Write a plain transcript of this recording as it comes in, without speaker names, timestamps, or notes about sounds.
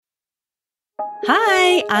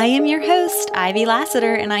Hi, I am your host, Ivy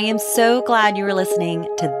Lassiter, and I am so glad you are listening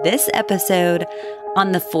to this episode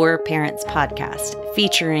on the For Parents podcast,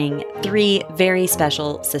 featuring 3 very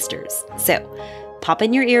special sisters. So pop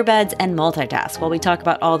in your earbuds and multitask while we talk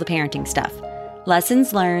about all the parenting stuff.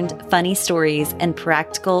 Lessons learned, funny stories, and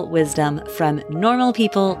practical wisdom from normal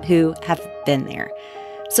people who have been there.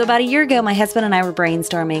 So about a year ago, my husband and I were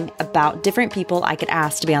brainstorming about different people I could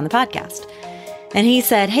ask to be on the podcast. And he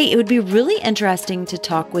said, hey, it would be really interesting to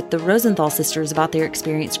talk with the Rosenthal sisters about their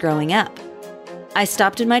experience growing up. I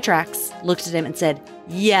stopped in my tracks, looked at him and said,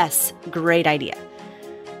 yes, great idea.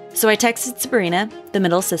 So I texted Sabrina, the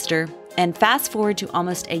middle sister, and fast forward to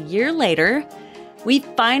almost a year later, we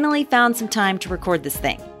finally found some time to record this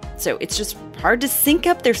thing. So it's just hard to sync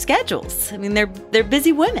up their schedules. I mean, they're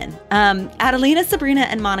busy women. Adelina, Sabrina,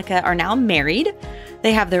 and Monica are now married.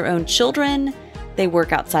 They have their own children. They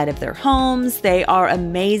work outside of their homes. They are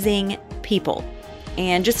amazing people.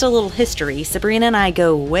 And just a little history, Sabrina and I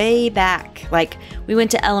go way back. Like, we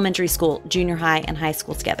went to elementary school, junior high, and high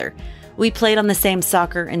school together. We played on the same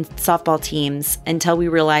soccer and softball teams until we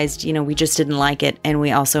realized, we just didn't like it. And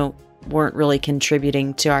we also weren't really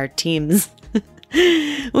contributing to our teams.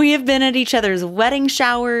 We have been at each other's wedding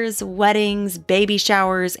showers, weddings, baby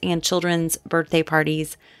showers, and children's birthday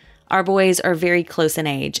parties. Our boys are very close in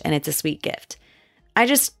age, and it's a sweet gift. I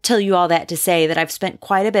just tell you all that to say that I've spent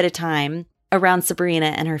quite a bit of time around Sabrina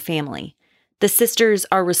and her family. The sisters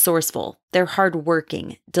are resourceful. They're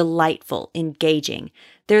hardworking, delightful, engaging.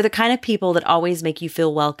 They're the kind of people that always make you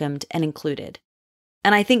feel welcomed and included.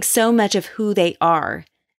 And I think so much of who they are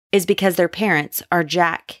is because their parents are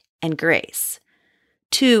Jack and Grace,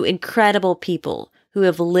 2 incredible people who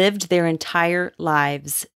have lived their entire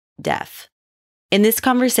lives deaf. In this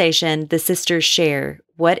conversation, the sisters share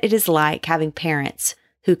what it is like having parents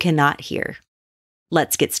who cannot hear.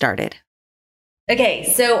 Let's get started. Okay,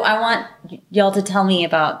 so I want y'all to tell me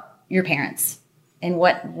about your parents and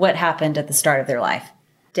what happened at the start of their life.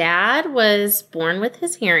 Dad was born with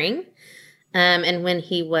his hearing, and when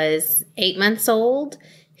he was 8 months old,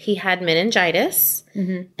 he had meningitis,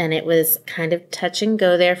 and it was kind of touch and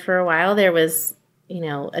go there for a while. There was,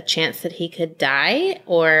 a chance that he could die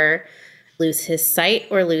or lose his sight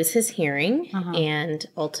or lose his hearing. And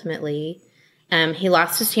ultimately, he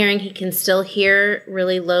lost his hearing. He can still hear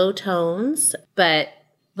really low tones, but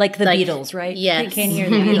like the Beatles, right? Yes. He can hear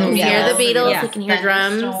the Beatles. He can hear the Beatles. He can hear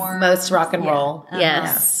drums. Most rock and roll.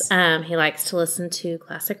 Yes. He likes to listen to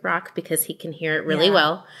classic rock because he can hear it really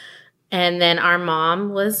well. And then our mom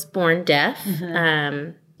was born deaf.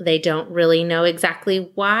 They don't really know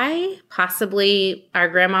exactly why. Possibly our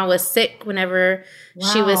grandma was sick whenever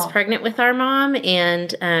she was pregnant with our mom,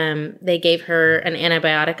 and they gave her an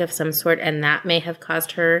antibiotic of some sort, and that may have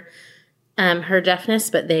caused her her deafness,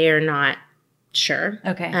 but they are not sure.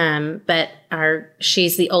 Okay. But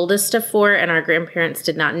she's the oldest of 4, and our grandparents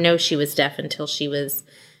did not know she was deaf until she was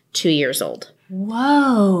 2 years old.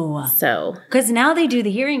 Whoa. So, because now they do the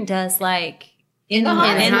hearing test in the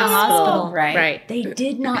hospital. Right. They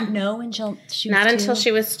did not know until she was Not 2? until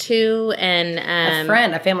she was 2, and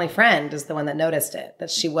a family friend is the one that noticed it, that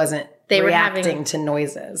she wasn't reacting to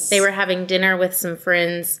noises. They were having dinner with some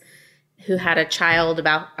friends who had a child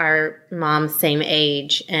about our mom's same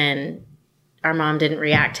age, and our mom didn't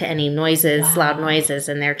react to any noises, loud noises,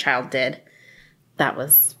 and their child did. That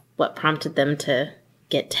was what prompted them to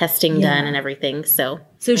get testing done and everything. So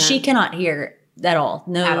she cannot hear at all.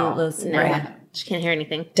 No. At all. No. She can't hear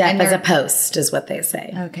anything. Deaf as a post is what they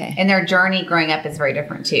say. Okay. And their journey growing up is very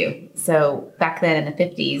different too. So back then in the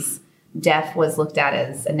 50s, deaf was looked at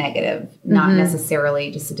as a negative, not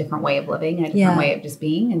necessarily just a different way of living, a different way of just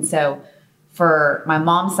being. And so for my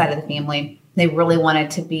mom's side of the family, they really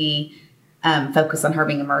wanted to be focused on her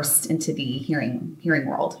being immersed into the hearing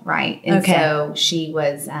world, right? And so she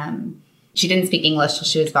was... she didn't speak English till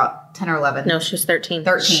she was about 10 or 11. No, she was 13.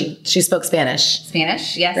 13. She spoke Spanish.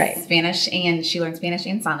 Spanish, yes. Right. Spanish, and she learned Spanish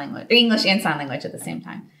and sign language. English and sign language at the same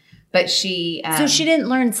time. But she... so she didn't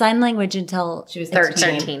learn sign language until... She was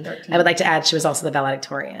 13. I would like to add she was also the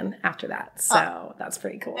valedictorian after that. So that's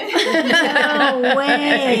pretty cool. No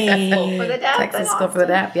way. For the deaf. Texas School for the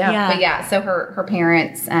Deaf, But yeah, so her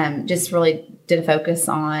parents just really did a focus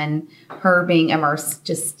on her being immersed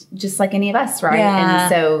just like any of us, right? Yeah. And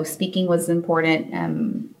so speaking was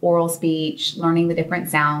important, oral speech, learning the different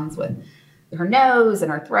sounds with her nose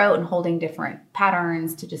and her throat and holding different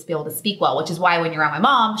patterns to just be able to speak well, which is why when you're around my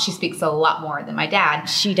mom, she speaks a lot more than my dad.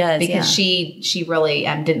 She does, because she really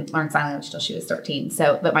didn't learn sign language until she was 13.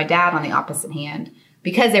 So, but my dad on the opposite hand,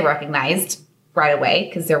 because they recognized right away,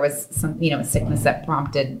 because there was some, sickness that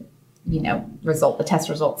prompted, the test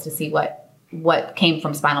results to see what what came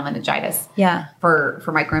from spinal meningitis. Yeah. For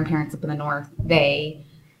my grandparents up in the north, they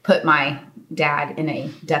put my dad in a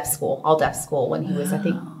deaf school, all deaf school, when he was, I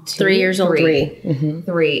think, 3 years old.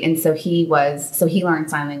 Three. And so he learned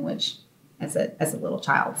sign language as a little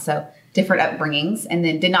child. So different upbringings, and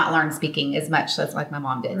then did not learn speaking as much as like my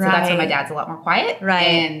mom did. So that's why my dad's a lot more quiet.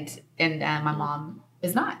 Right. And my mom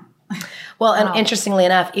is not. Well, and interestingly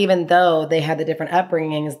enough, even though they had the different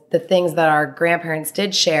upbringings, the things that our grandparents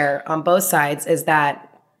did share on both sides is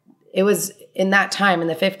that it was in that time in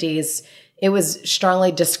the 50s, it was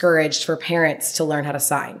strongly discouraged for parents to learn how to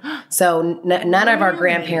sign. So none of our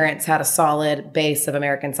grandparents had a solid base of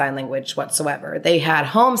American Sign Language whatsoever. They had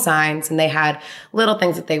home signs and they had little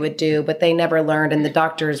things that they would do, but they never learned. And the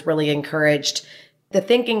doctors really encouraged. The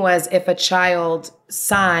thinking was if a child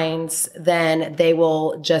signs, then they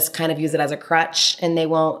will just kind of use it as a crutch and they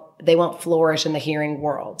won't flourish in the hearing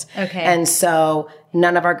world. Okay. And so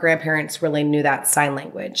none of our grandparents really knew that sign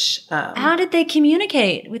language. How did they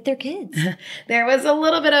communicate with their kids? There was a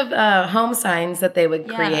little bit of home signs that they would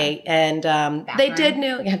create, and they did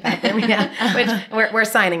know bathroom, which we're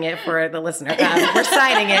signing it for the listener. We're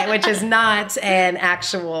signing it, which is not an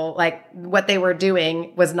actual, like what they were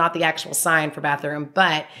doing was not the actual sign for bathroom,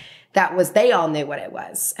 but they all knew what it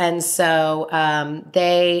was. And so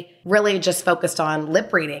they really just focused on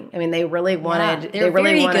lip reading. I mean, they really wanted, they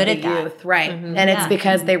really wanted the youth. Right. Mm-hmm. And it's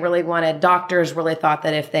because they really wanted, doctors really thought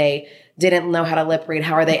that if they didn't know how to lip read,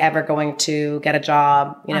 how are they ever going to get a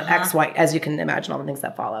job? You know, X, Y, as you can imagine, all the things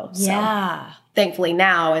that follow. Yeah. So thankfully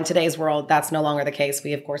now in today's world, that's no longer the case.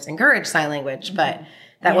 We of course encourage sign language, but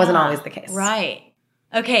that wasn't always the case. Right.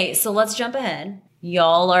 Okay. So let's jump ahead.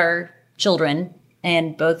 Y'all are children.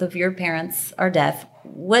 And both of your parents are deaf.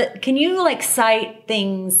 What can you like cite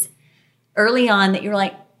things early on that you're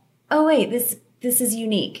like, oh wait, this is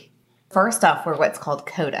unique? First off, we're what's called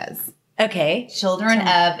CODAs. Okay. Children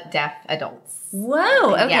of Deaf Adults.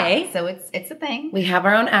 Whoa. Okay. Yeah, so it's a thing. We have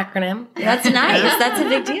our own acronym. That's nice. That's a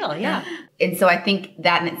big deal. Yeah. And so I think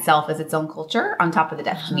that in itself is its own culture on top of the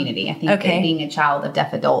deaf community. I think that being a child of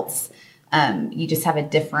deaf adults, you just have a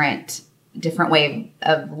different way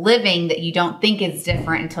of living that you don't think is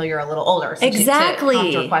different until you're a little older. So exactly. To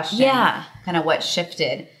your question, kind of what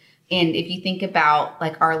shifted. And if you think about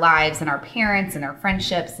like our lives and our parents and our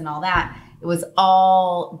friendships and all that, it was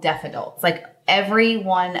all deaf adults. Like every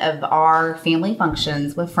one of our family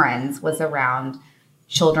functions with friends was around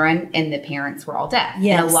children and the parents were all deaf.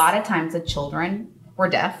 Yes. And a lot of times the children were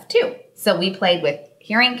deaf too. So we played with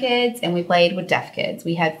hearing kids and we played with deaf kids.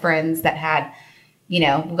 We had friends that had,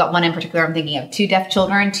 we've got one in particular I'm thinking of, 2 deaf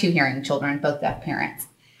children, 2 hearing children, both deaf parents.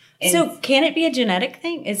 And so can it be a genetic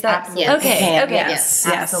thing? Is that absolutely. Okay? Okay. Yes,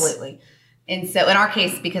 absolutely. And so in our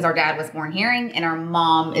case, because our dad was born hearing and our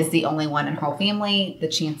mom is the only one in her whole family, the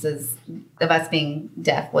chances of us being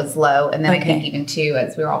deaf was low. And then I think even too,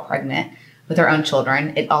 as we were all pregnant with our own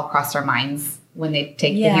children, it all crossed our minds when they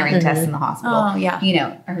take the hearing test in the hospital. Oh, yeah.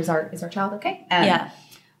 Is our child okay? Yeah,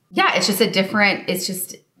 it's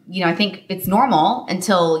just I think it's normal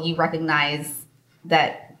until you recognize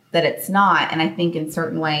that it's not. And I think in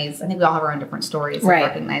certain ways, I think we all have our own different stories of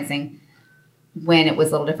recognizing when it was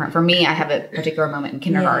a little different. For me, I have a particular moment in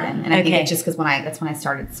kindergarten. And I think it's just because that's when I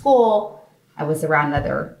started school, I was around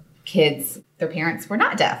other kids. Their parents were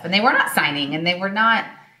not deaf and they were not signing and they were not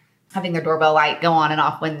having their doorbell light go on and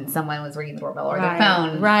off when someone was ringing the doorbell or their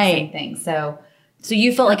phone. Right. Same thing. So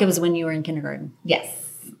you felt like it was when you were in kindergarten? Yes.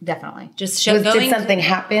 Definitely. Did something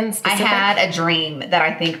happen specific? I had a dream that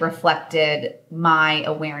I think reflected my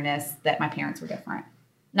awareness that my parents were different.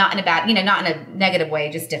 Not in a bad, not in a negative way,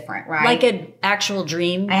 just different, right? Like an actual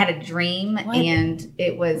dream? I had a dream and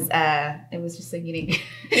it was just a unique,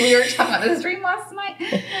 we were talking about this dream last night.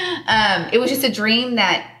 It was just a dream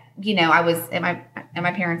that, I was at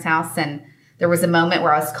my parents' house and there was a moment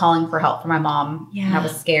where I was calling for help for my mom and I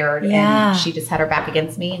was scared and she just had her back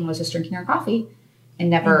against me and was just drinking her coffee. And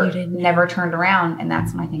never turned around. And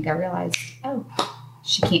that's when I think I realized,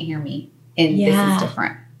 she can't hear me. And this is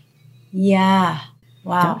different. Yeah.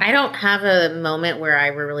 Wow. I don't have a moment where I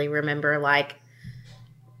really remember like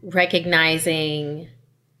recognizing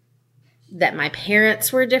that my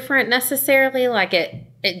parents were different necessarily. Like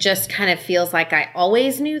it just kind of feels like I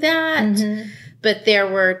always knew that. Mm-hmm. But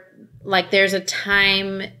there's a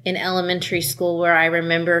time in elementary school where I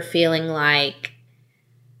remember feeling like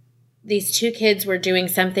these 2 kids were doing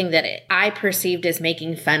something that I perceived as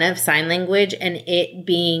making fun of sign language and it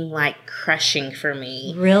being like crushing for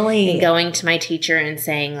me. Really? And going to my teacher and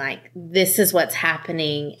saying like, this is what's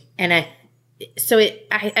happening. And I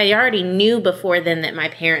already knew before then that my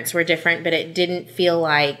parents were different, but it didn't feel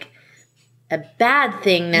like a bad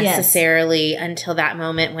thing necessarily until that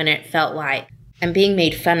moment when it felt like I'm being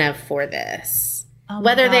made fun of for this. Oh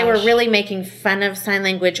Whether they were really making fun of sign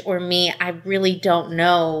language or me, I really don't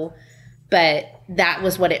know. But that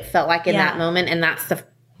was what it felt like in that moment. And that's the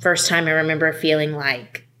first time I remember feeling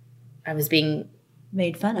like I was being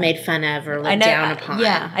made fun of or looked down upon.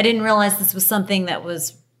 Yeah. I didn't realize this was something that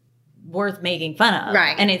was worth making fun of.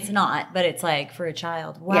 Right. And it's not, but it's like for a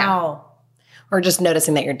child. Wow. Or just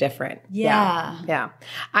noticing that you're different. Yeah.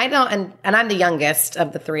 I don't, and I'm the youngest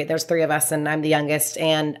of the three. There's three of us and I'm the youngest.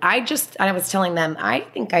 And I was telling them, I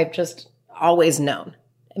think I've just always known.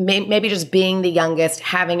 Maybe just being the youngest,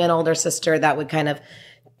 having an older sister that would kind of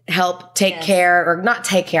help take care, or not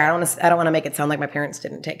take care. I don't want to make it sound like my parents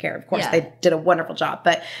didn't take care. Of course, they did a wonderful job.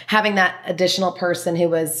 But having that additional person who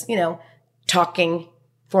was, talking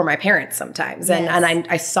for my parents sometimes. And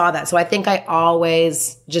I saw that. So I think I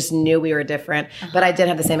always just knew we were different. But I did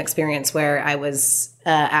have the same experience where I was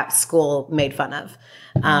at school made fun of.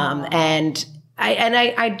 And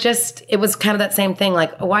I just, it was kind of that same thing.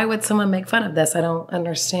 Like, why would someone make fun of this? I don't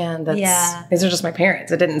understand. These are just my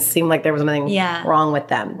parents. It didn't seem like there was anything wrong with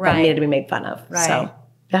them that needed to be made fun of. Right. So,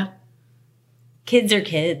 yeah. Kids are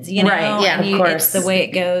kids, Right. Yeah, of course. It's the way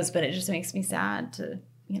it goes, but it just makes me sad to,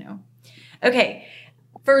 Okay.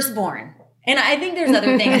 Firstborn. And I think there's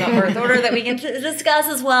other things about birth order that we can discuss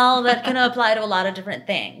as well that can apply to a lot of different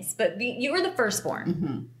things. But you were the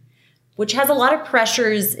firstborn, which has a lot of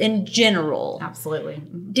pressures in general. Absolutely.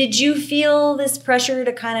 Mm-hmm. Did you feel this pressure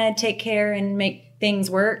to kind of take care and make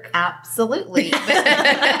things work? Absolutely. But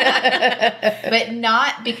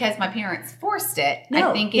not because my parents forced it.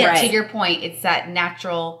 No. I think to your point, it's that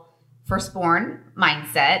natural firstborn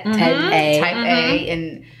mindset, type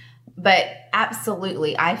A. But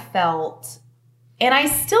absolutely, I felt, and I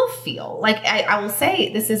still feel, like I will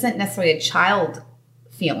say, this isn't necessarily a child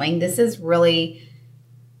feeling. This is really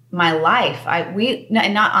my life.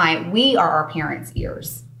 We are our parents'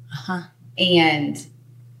 ears. And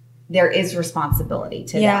there is responsibility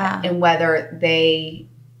to that. And whether they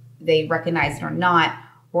recognize it or not,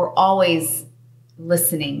 we're always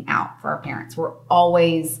listening out for our parents. We're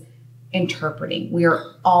always interpreting. We are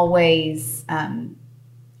always,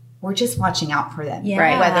 we're just watching out for them.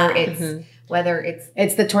 Right. Whether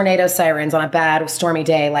it's the tornado sirens on a bad stormy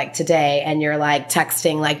day like today, and you're like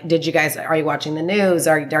texting, like, are you watching the news?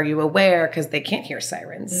 Are you aware? Because they can't hear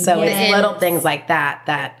sirens. So it's little things like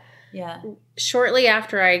that. Yeah. Shortly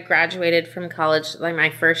after I graduated from college, like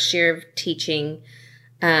my first year of teaching,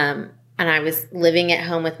 and I was living at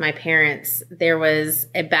home with my parents, there was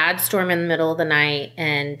a bad storm in the middle of the night,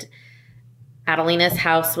 and Adelina's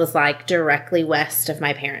house was like directly west of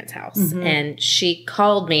my parents' house. And she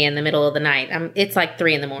called me in the middle of the night. It's like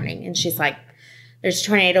 3 a.m. and she's like, there's a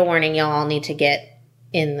tornado warning. Y'all all need to get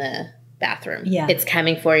in the bathroom. Yeah. It's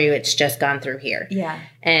coming for you. It's just gone through here. Yeah.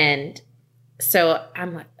 And so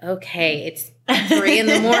I'm like, okay, it's 3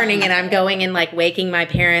 a.m. and I'm going and like waking my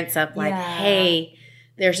parents up like, hey,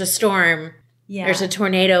 there's a storm. Yeah. There's a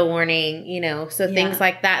tornado warning, so things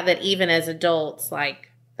like that even as adults, like,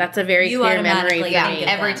 that's a very clear memory for me.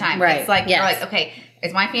 Every time. Right. It's like, you're like, okay,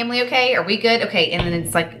 is my family okay? Are we good? Okay. And then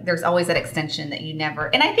it's like, there's always that extension that you never,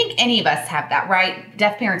 and I think any of us have that, right?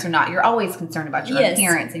 Deaf parents or not, you're always concerned about your own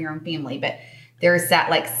parents and your own family, but there's that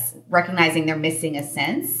like recognizing they're missing a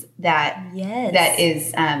sense that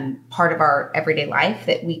is part of our everyday life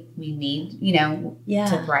that we need,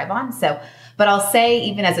 to thrive on. So, but I'll say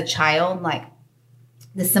even as a child, like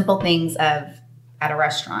the simple things of at a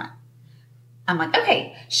restaurant, I'm like,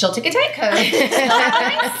 okay, she'll take a Diet Coke, she'll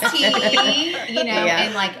have iced tea,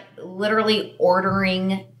 and like literally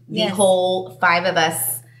ordering the whole 5 of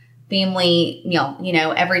us family meal,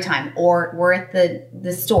 every time. Or we're at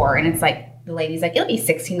the store and it's like, the lady's like, it'll be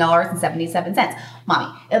 $16.77.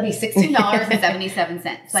 Mommy, it'll be $16.77.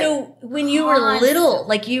 Like, so when you were little,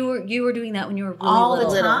 like you were doing that when you were really all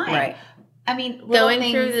little. the time. Right. I mean,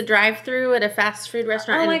 going through the drive-through at a fast food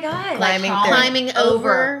restaurant. Oh my God. Climbing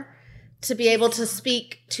over to be able to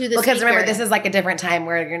speak to the because speaker. Remember, this is like a different time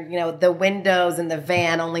where the windows in the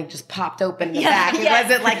van only just popped open in the back. It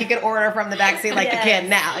wasn't like you could order from the back seat like you can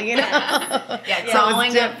now. So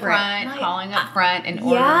calling up front and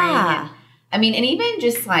ordering. And, and even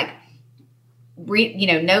just like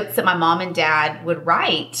notes that my mom and dad would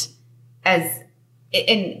write and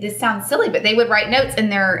this sounds silly, but they would write notes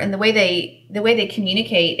and the way they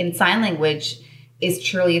communicate in sign language is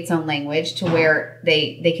truly its own language to where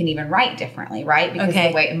they can even write differently, right? Because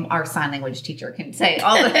the way our sign language teacher can say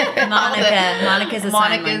all the Monica's a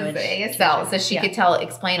sign language ASL, so she could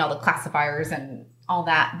explain all the classifiers and all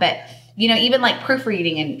that. But even like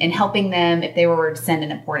proofreading and helping them if they were to send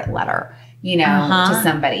an important letter, you know, to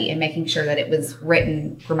somebody and making sure that it was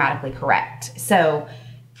written grammatically correct. So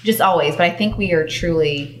just always, but I think we are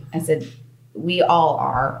truly, I said, we all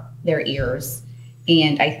are their ears.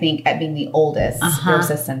 And I think at being the oldest, there's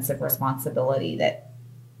a sense of responsibility that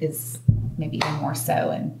is maybe even more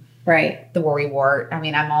so. And the worrywart. I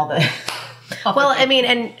mean, I'm all the... Well, I mean,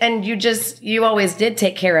 and you always did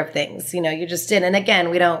take care of things, you know, you just did. And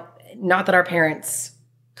again, not that our parents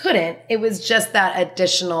couldn't, it was just that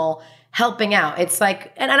additional helping out. It's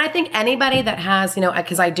like, and I think anybody that has, you know,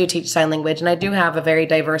 because I do teach sign language and I do have a very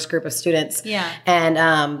diverse group of students. Yeah.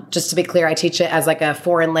 And just to be clear, I teach it as like a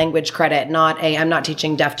foreign language credit, I'm not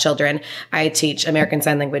teaching deaf children. I teach American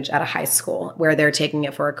Sign Language at a high school where they're taking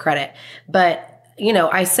it for a credit. But you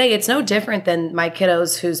know, I say it's no different than my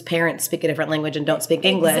kiddos whose parents speak a different language and don't speak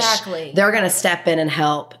English. Exactly. They're going to step in and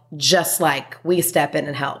help just like we step in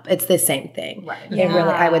and help. It's the same thing. Right. It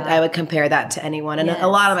really, I would compare that to anyone. And a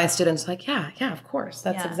lot of my students are like, yeah, of course.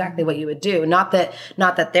 That's exactly what you would do. Not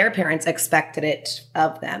that their parents expected it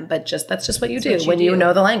of them, but that's just what you do. When you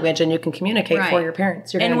know the language and you can communicate for your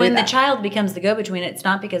parents. And when the child becomes the go-between, it's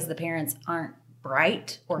not because the parents aren't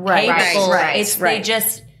bright or capable. They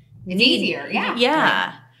just... It's easier, yeah. Yeah.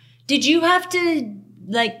 Right. Did you have to,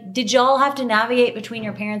 did y'all have to navigate between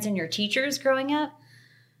your parents and your teachers growing up?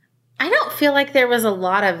 I don't feel like there was a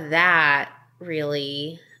lot of that,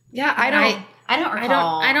 really. Yeah, I don't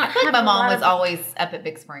recall. I feel like my mom was always up at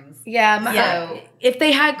Big Springs. Yeah. So if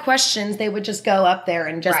they had questions, they would just go up there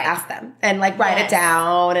and just ask them and write it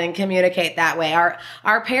down and communicate that way.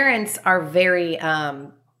 Our parents are very,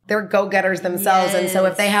 they're go-getters themselves. And so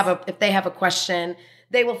if they have a question,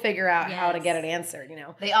 they will figure out how to get it answered, you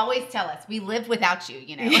know. They always tell us, we live without you,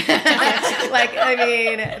 you know.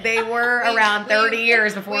 They were around 30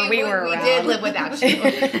 years before we were around. We did live without you.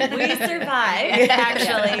 We survived,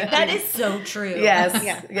 actually. That is so true. Yes.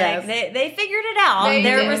 They figured it out.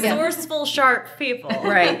 They're resourceful, sharp people.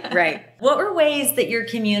 Right. What were ways that your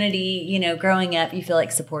community, you know, growing up, you feel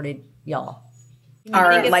like supported y'all?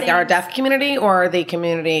 Our deaf community or the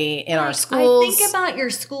community in our schools? I think about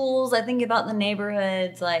your schools. I think about the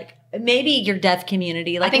neighborhoods. Maybe your deaf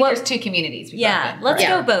community. I think there's two communities. Let's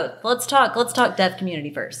go both. Let's talk deaf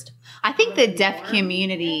community first. I think the deaf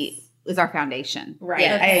community is our foundation. Right.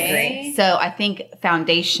 Okay. I agree. So I think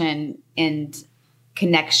foundation and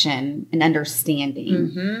connection and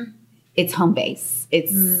understanding. It's home base.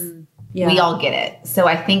 It's we all get it. So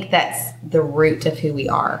I think that's the root of who we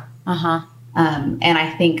are. And I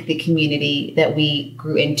think the community that we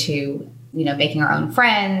grew into, you know, making our own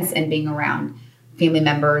friends and being around family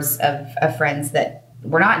members of friends that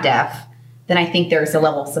were not deaf, then I think there's a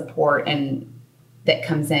level of support and that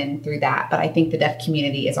comes in through that. But I think the deaf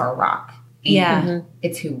community is our rock. And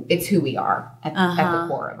it's who we are at the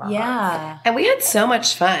core of our hearts. And we had so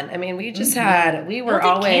much fun. I mean, we just we were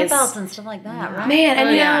always campouts and stuff like that, right? Man, and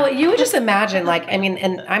you know, you would just imagine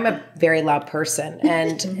and I'm a very loud person,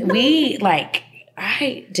 and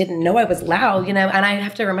I didn't know I was loud, you know, and I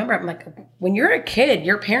have to remember, I'm like, when you're a kid,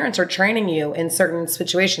 your parents are training you in certain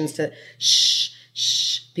situations to shh,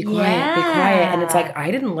 be quiet, be quiet. And it's like, I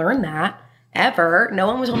didn't learn that ever. No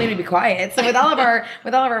one told me to be quiet. So with all of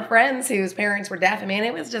our friends whose parents were deaf, I mean,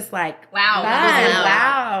 it was just like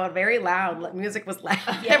loud, very loud. Music was loud.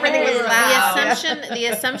 Everything was loud. The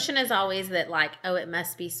assumption is always that it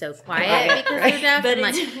must be so quiet because they're deaf. But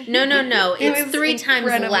no. It's 3 times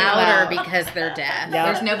louder because they're deaf. Yep.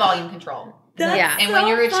 There's no volume control. And when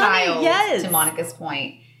you're a child, to Monica's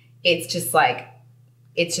point, it's just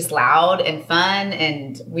it's just loud and fun,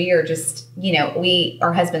 and we are just, you know,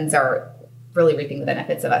 our husbands are really reaping the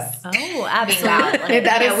benefits of us. Oh, absolutely.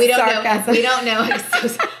 That is sarcasm. We don't know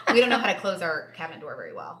how to close our cabinet door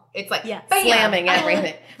very well. It's slamming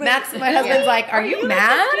everything. That's my husband's like, are you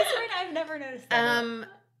mad? I've never noticed that.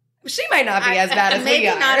 She might not be as bad as we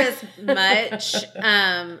are. Maybe not as much.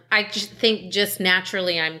 I just think just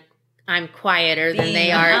naturally I'm quieter than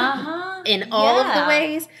they are in all of the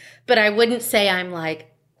ways, but I wouldn't say I'm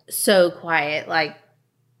so quiet.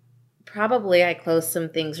 Probably I close some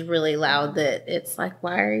things really loud that it's like,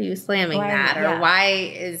 why are you slamming that? Or why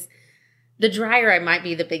is the dryer? I might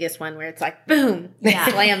be the biggest one where it's like, boom,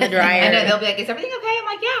 slam the dryer. I know, they'll be like, is everything okay? I'm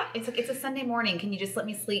like, yeah. It's a Sunday morning. Can you just let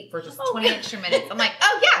me sleep for just 20 extra minutes? I'm like,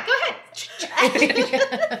 oh yeah, go ahead.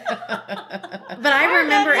 But I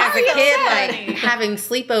remember as a kid, having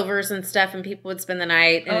sleepovers and stuff, and people would spend the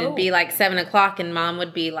night, and it'd be 7:00, and Mom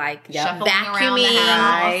would be vacuuming,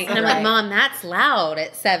 and I'm like, Mom, that's loud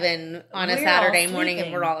at 7 on a Saturday morning,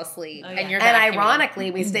 and we're all asleep. And you're and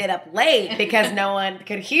ironically, we stayed up late because no one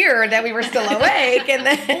could hear that we were still awake. And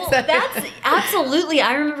then that's absolutely.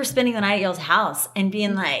 I remember spending the night at y'all's house and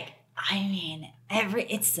being like, I mean,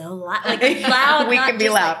 it's so loud. Like loud. We can be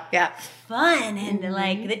loud. Like, yeah. Fun and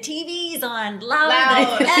like the TV's on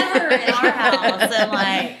louder than ever in our house, and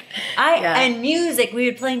like and music, we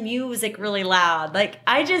would play music really loud. Like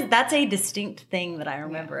that's a distinct thing that I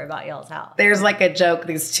remember about y'all's house. There's like a joke.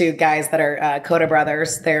 These two guys that are Coda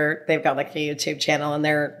brothers. They've got like a YouTube channel and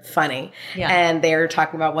they're funny. Yeah. And they're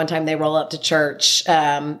talking about one time they roll up to church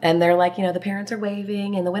and they're like, the parents are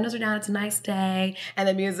waving and the windows are down. It's a nice day, and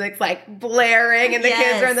the music's like blaring and the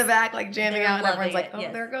kids are in the back like jamming out, and everyone's like,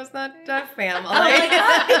 there goes that family. Oh my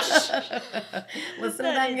gosh. Listen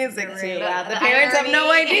to that music too loud. The parents have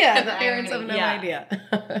no idea. The parents have no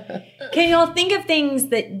idea. Can y'all think of things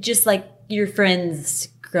that just like your friends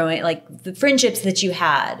growing, like the friendships that you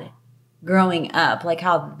had growing up, like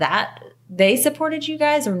how they supported you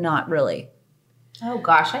guys or not really? Oh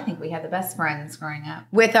gosh, I think we had the best friends growing up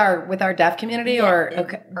with our deaf community,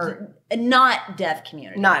 or not deaf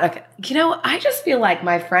community. Not okay. I just feel like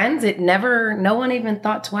my friends, no one even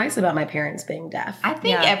thought twice about my parents being deaf. I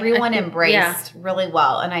think everyone embraced really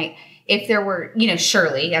well, and if there were,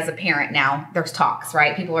 surely as a parent now, there's talks,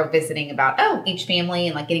 right? People are visiting about each family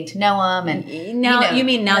and like getting to know them, and now you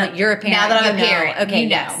mean now that you're a parent, now that I'm a parent, okay,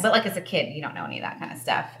 but like as a kid, you don't know any of that kind of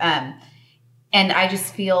stuff. And I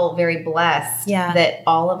just feel very blessed that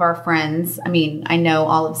all of our friends, I know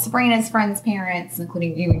all of Sabrina's friends' parents,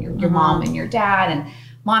 including you and your mom and your dad, and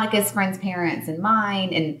Monica's friends' parents and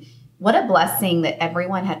mine. And what a blessing that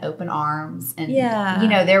everyone had open arms. And,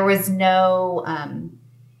 there was no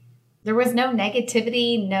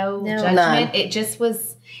negativity, no judgment. None. It just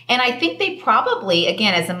was. And I think they probably,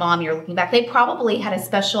 again, as a mom, you're looking back, they probably had a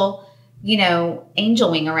special, angel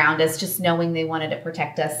wing around us, just knowing they wanted to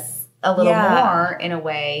protect us a little more in a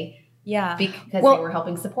way. Yeah. Because they were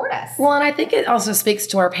helping support us. Well, and I think it also speaks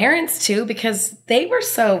to our parents too, because they were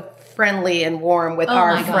so friendly and warm with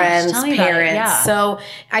our friends' parents. Yeah. So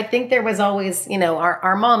I think there was always,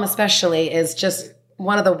 our mom especially is just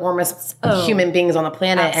one of the warmest human beings on the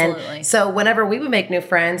planet. Absolutely. And so whenever we would make new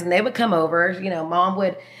friends and they would come over, mom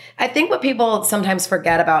would, I think what people sometimes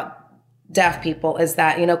forget about deaf people is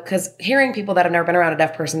that, because hearing people that have never been around a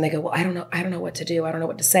deaf person, they go, well, I don't know what to do. I don't know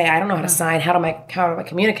what to say. I don't know how to sign. How do I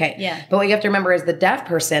communicate? Yeah. But what you have to remember is the deaf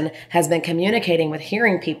person has been communicating with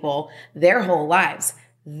hearing people their whole lives.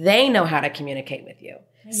 They know how to communicate with you.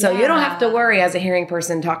 So you don't have to worry as a hearing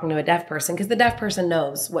person talking to a deaf person, because the deaf person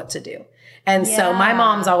knows what to do. And so my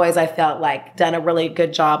mom's always, I felt like, done a really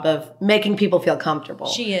good job of making people feel comfortable.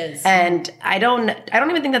 She is. And I don't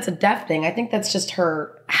even think that's a deaf thing. I think that's just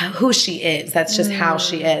who she is. That's just how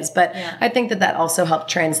she is. But I think that also helped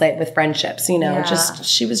translate with friendships,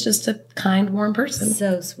 she was just a kind, warm person.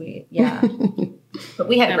 So sweet. Yeah. But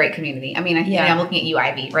we had a great community. I think I'm looking at you,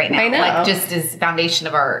 Ivy, right now. I know. Like just as foundation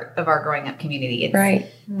of our growing up community. It's,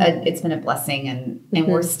 it's been a blessing, and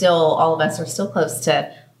we're still, all of us are still close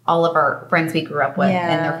to all of our friends we grew up with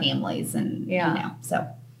and their families, and so.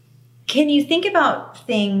 Can you think about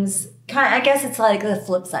things? I guess it's like the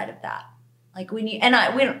flip side of that. Like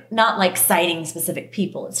we're not like citing specific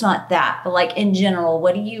people. It's not that, but like in general,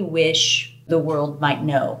 what do you wish the world might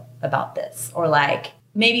know about this, or like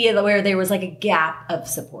maybe where there was like a gap of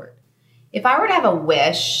support? If I were to have a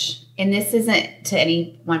wish, and this isn't to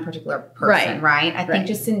any one particular person, right? I think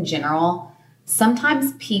just in general,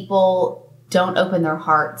 sometimes people don't open their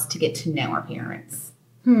hearts to get to know our parents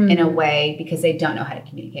in a way because they don't know how to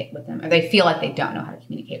communicate with them, or they feel like they don't know how to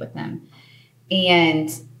communicate with them.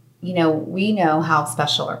 And, we know how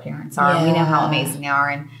special our parents are. Yeah. We know how amazing they are.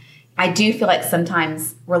 And I do feel like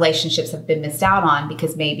sometimes relationships have been missed out on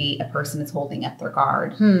because maybe a person is holding up their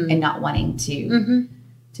guard and not wanting to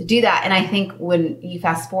do that. And I think when you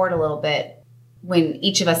fast forward a little bit, when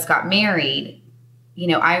each of us got married,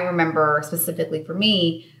 I remember specifically for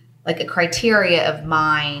me, like a criteria of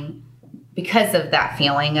mine, because of that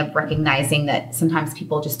feeling of recognizing that sometimes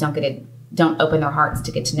people just don't open their hearts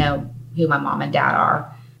to get to know who my mom and dad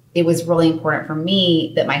are. It was really important for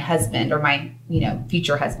me that my husband, or my,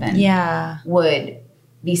 future husband, would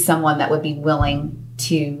be someone that would be willing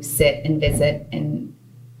to sit and visit and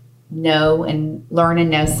know and learn and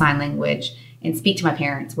know sign language and speak to my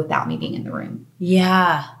parents without me being in the room.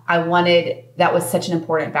 Yeah. That was such an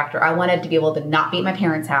important factor. I wanted to be able to not be at my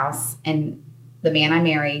parents' house and the man I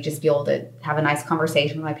married just be able to have a nice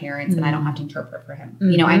conversation with my parents and I don't have to interpret for him.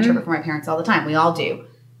 I interpret for my parents all the time. We all do.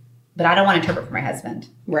 But I don't want to interpret for my husband.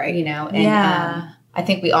 Right. And I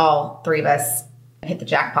think we all, three of us, hit the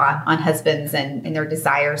jackpot on husbands and their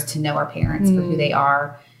desires to know our parents for who they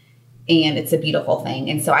are. And it's a beautiful thing.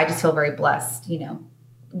 And so I just feel very blessed,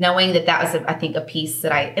 knowing that was, I think, a piece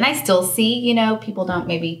that I still see, people don't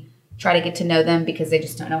maybe try to get to know them because they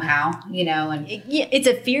just don't know how, and It's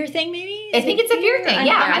a fear thing, maybe? I think it's a fear thing.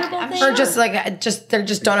 Yeah. I'm Or sure. just they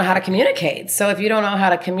just don't know how to communicate. So if you don't know how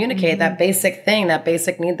to communicate that basic thing, that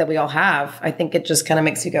basic need that we all have, I think it just kind of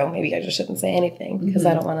makes you go, maybe I just shouldn't say anything because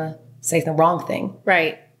I don't want to say the wrong thing.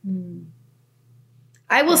 Right.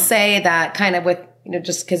 I will say that kind of with,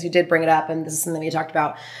 just because you did bring it up and this is something we talked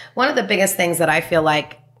about, one of the biggest things that I feel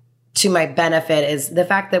like to my benefit is the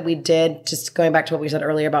fact that we did, just going back to what we said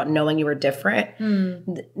earlier about knowing you were different,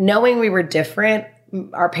 knowing we were different,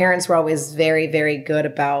 our parents were always very, very good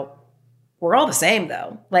about, we're all the same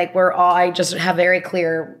though. Like I just have very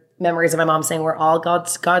clear memories of my mom saying we're all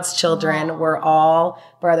God's children. Aww. We're all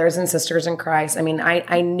brothers and sisters in Christ. I mean,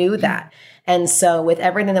 I knew that. And so with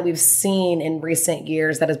everything that we've seen in recent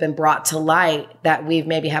years that has been brought to light that we've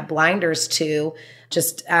maybe had blinders to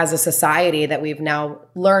just as a society that we've now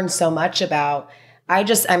learned so much about,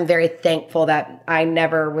 I'm very thankful that I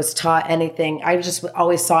never was taught anything. I just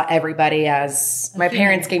always saw everybody as my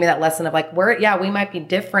parents gave me that lesson of like, we might be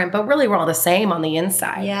different, but really we're all the same on the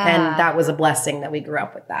inside. Yeah. And that was a blessing that we grew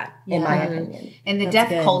up with that, in my opinion. And the deaf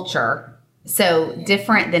culture, so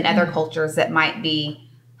different than other cultures that might be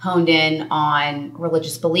honed in on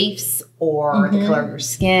religious beliefs or the color of your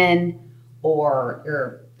skin or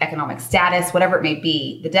your economic status, whatever it may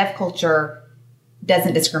be. The deaf culture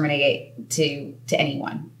doesn't discriminate to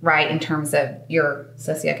anyone, right? In terms of your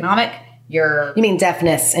socioeconomic, you mean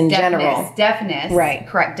deafness in general. Deafness. Right.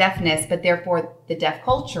 Correct. Deafness, but therefore the deaf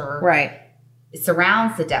culture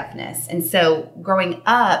surrounds the deafness. And so growing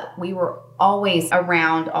up, we were always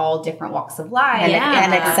around all different walks of life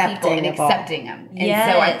and accepting them.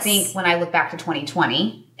 And so I think when I look back to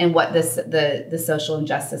 2020 and what the social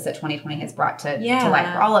injustice that 2020 has brought to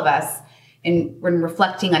life for all of us, and when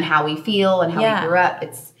reflecting on how we feel and how we grew up,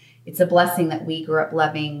 it's a blessing that we grew up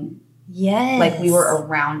loving. Yes. Like we were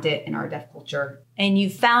around it in our deaf culture. And you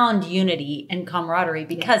found unity and camaraderie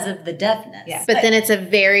because of the deafness. Yes. But then it's a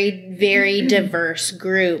very, very diverse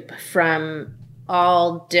group from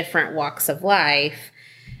all different walks of life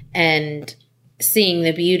and seeing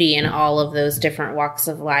the beauty in all of those different walks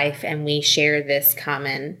of life. And we share this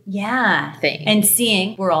common thing. And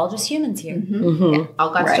seeing we're all just humans here.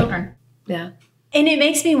 All God's children. Yeah. And it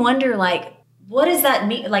makes me wonder, like, what does that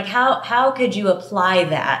mean? Like, how could you apply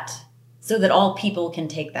that so that all people can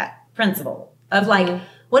take that principle of like,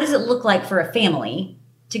 what does it look like for a family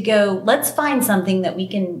to go, let's find something that we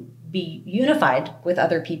can be unified with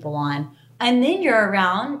other people on. And then you're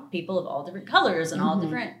around people of all different colors and all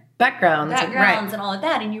different backgrounds and all of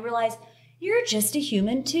that. And you realize you're just a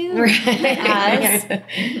human too.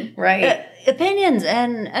 Right. Opinions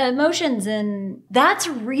and emotions. And that's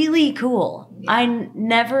really cool. Yeah. I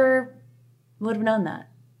never would have known that.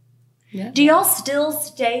 Yeah. Do y'all still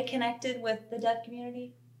stay connected with the deaf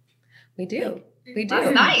community? We do. We do.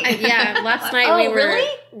 Last night. Last night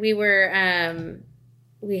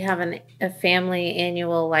we have a family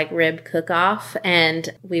annual like rib cook-off, and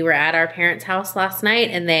we were at our parents' house last night,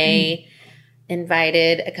 and they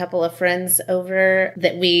invited a couple of friends over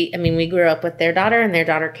that we grew up with their daughter, and their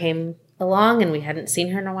daughter came along, and we hadn't seen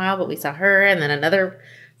her in a while, but we saw her, and then another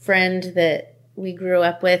friend that we grew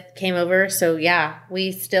up with came over. So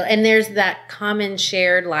we still, and there's that common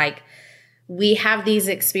shared, like, we have these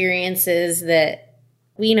experiences that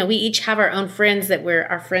we each have our own friends that we're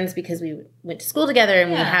our friends because we went to school together,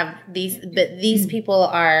 and we have these, but these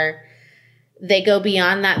people they go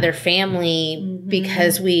beyond that. They're family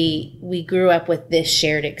because we grew up with this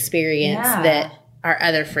shared experience that our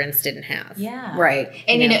other friends didn't have. Yeah. Right.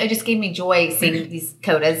 And, it just gave me joy seeing these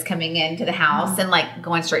codas coming into the house and like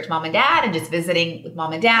going straight to mom and dad and just visiting with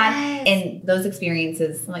mom and dad. And those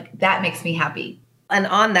experiences, like, that makes me happy. And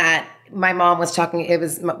on that, my mom was talking, it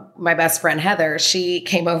was my best friend, Heather. She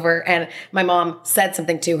came over and my mom said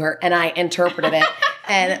something to her and I interpreted it.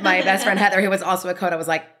 And my best friend, Heather, who was also a coda, was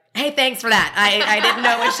like, hey, thanks for that. I didn't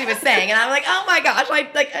know what she was saying. And I'm like, oh my gosh.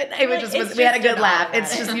 We had a good laugh.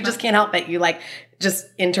 It's just, you just can't help it. You like just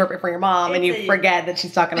interpret for your mom and you forget that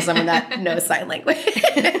she's talking to someone that knows sign language.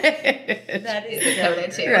 That is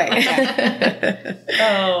coda too. Right.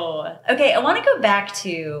 Okay. I want to go back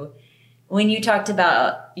to when you talked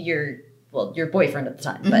about your boyfriend at the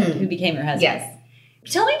time, but who became your husband. Yes.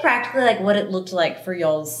 Tell me practically like what it looked like for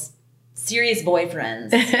y'all's serious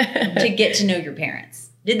boyfriends to get to know your parents.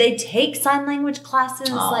 Did they take sign language classes?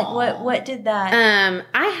 Aww. Like what did that?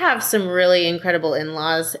 I have some really incredible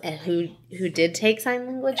in-laws who did take sign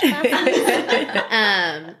language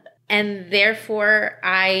classes. And therefore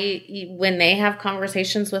when they have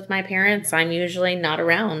conversations with my parents, I'm usually not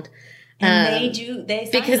around. And they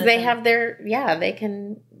sign because with they them. have they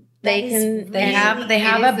can They can. They have a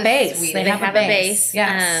base. They have a base.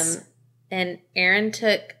 Yes. And Aaron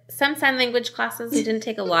took some sign language classes. He didn't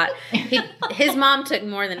take a lot. His mom took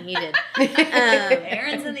more than he did.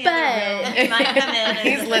 Aaron's in the other room. He might come in.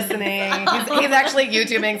 He's listening. He's actually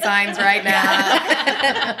YouTubing signs right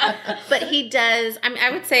now. But he does. I mean,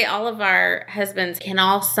 I would say all of our husbands can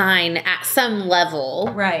all sign at some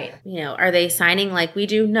level. Right. You know, are they signing like we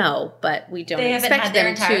do? No, but we don't expect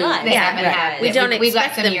them to. They haven't had. We don't We've got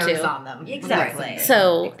expect some them years to. on them. Exactly. Right.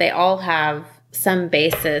 So they all have some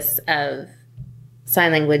basis of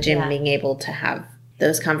sign language and being able to have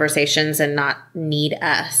those conversations and not need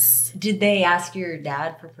us. Did they ask your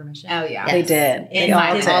dad for permission? Oh yeah, They did. They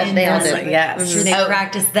all did. Yes. Sure, they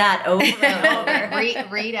practiced that over and over.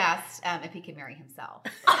 Reed asked if he could marry himself.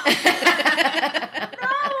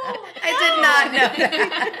 I did not know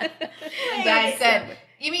that. Dad said,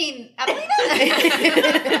 "You mean Adelina?"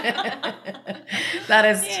 That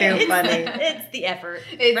is too funny. It's the effort.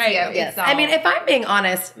 It's all. I mean, if I'm being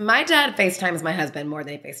honest, my dad FaceTimes my husband more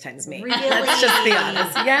than he FaceTimes me. Really? Let's just be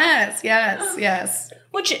honest. Yes.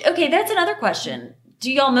 Which, okay, that's another question.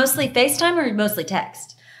 Do y'all mostly FaceTime or mostly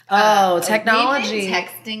text? Oh, technology. We've been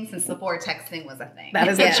texting since before texting was a thing. That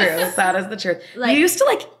is the truth. That is the truth. Like- you used to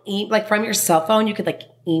like from your cell phone, you could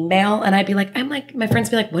email, and I'd be like, my friends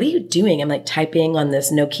would be like, what are you doing? I'm like typing on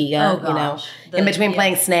this Nokia, in between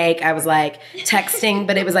playing Snake. I was like texting,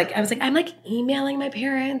 but I was like, I'm like emailing my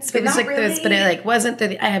parents. But it was not like really. this, but it like wasn't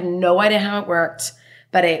through I have no idea how it worked,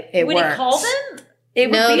 but it Would worked. he call them? It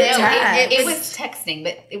would be a text. It was texting,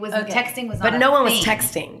 but it was texting was not but no one was thing.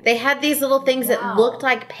 texting. They had these little things that looked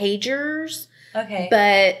like pagers. Okay.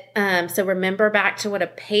 But so remember back to what a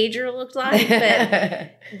pager looked like,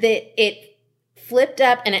 but it flipped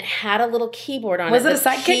up and it had a little keyboard on Was it. it a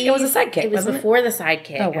sidekick? It was a sidekick. It was wasn't before the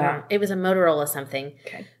sidekick. Oh, wow. It was a Motorola something.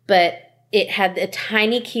 Okay. But it had a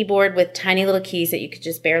tiny keyboard with tiny little keys that you could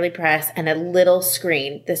just barely press and a little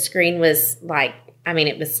screen. The screen was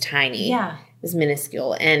it was tiny. Yeah. It was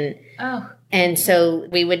minuscule. Oh. And so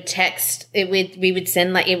we would text, we would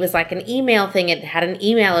send it was like an email thing. It had an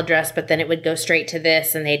email address, but then it would go straight to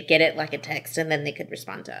this and they'd get it like a text and then they could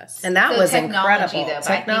respond to us. And that So was technology, incredible. though, but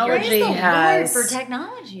I think Technology Praise the has Lord for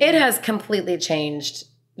technology. It has completely changed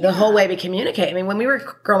the whole way we communicate. I mean, when we were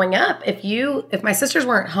growing up, if my sisters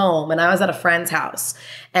weren't home and I was at a friend's house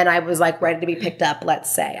and I was like ready to be picked up,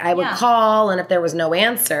 let's say, I would call, and if there was no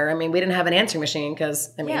answer, I mean, we didn't have an answering machine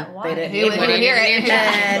because they didn't. Who would hear it?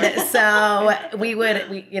 And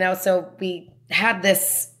so we had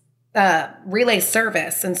this relay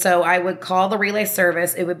service, and so I would call the relay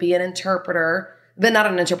service. It would be an interpreter, but not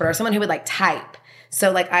an interpreter, someone who would type.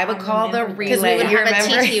 So I would call the relay. we would You have a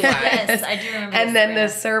remember? TTY. Yes, I do remember. And then the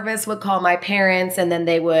service would call my parents, and then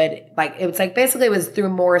they would it was basically it was through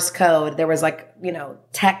Morse code. There was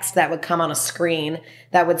text that would come on a screen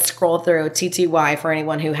that would scroll through TTY for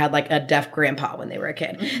anyone who had a deaf grandpa when they were a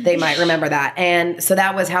kid. They might remember that. And so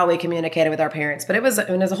that was how we communicated with our parents. But it was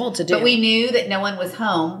a whole to do. But we knew that no one was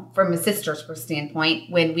home from a sister's standpoint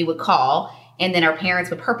when we would call, and then our parents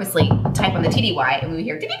would purposely type on the TTY, and we would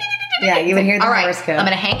hear. Yeah, you would hear the All right, Morse code. I'm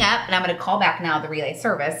going to hang up and I'm going to call back now the relay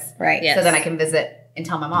service. Right. Yes. So then I can visit and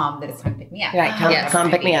tell my mom that it's time to pick me up. Right. Come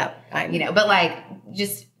pick me up.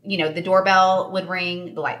 The doorbell would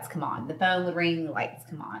ring, the lights come on. The phone would ring, the lights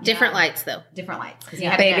come on. Different lights though. Different lights.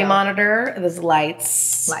 Baby monitor, there's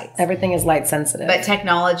lights. Everything is light sensitive. But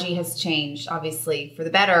technology has changed, obviously, for the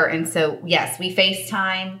better. And so, yes, we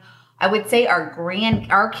FaceTime. I would say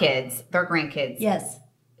our kids, their grandkids. Yes.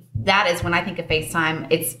 That is when I think of FaceTime,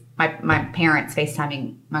 it's my parents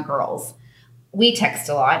FaceTiming my girls. We text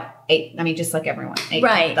a lot. Just like everyone.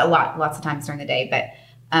 Right. Lots of times during the day. But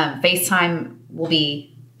FaceTime will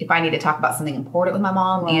be if I need to talk about something important with my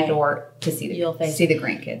mom and or to see the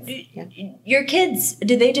grandkids. Your kids,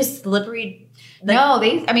 do they just lip read? No,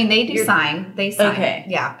 they do sign. They sign. Okay.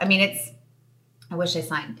 Yeah. I wish they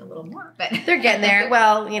signed a little more, but they're getting there.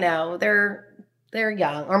 Well, they're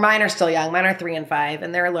young, or mine are still young. Mine are 3 and 5,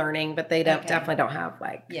 and they're learning, but they definitely don't have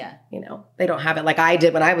they don't have it like I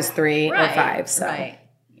did when I was 3 or 5. So,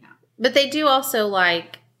 but they do also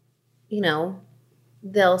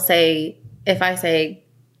they'll say, if I say,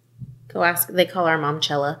 go ask, they call our mom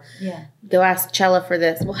Chella. Yeah. Go ask Chella for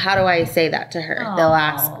this. Well, how do I say that to her? Aww. They'll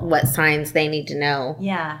ask what signs they need to know.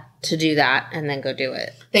 Yeah. To do that and then go do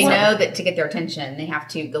it. They know that to get their attention, they have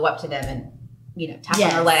to go up to them and tap on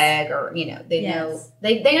their leg, or they know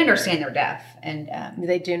they understand they're deaf, and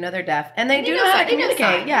they do know they're deaf, and they do know how to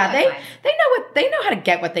communicate. Yeah, they know how to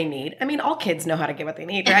get what they need. I mean, all kids know how to get what they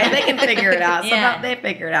need, right? They can figure it out. Somehow they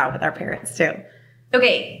figure it out with our parents too.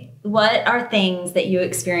 Okay, what are things that you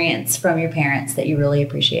experience from your parents that you really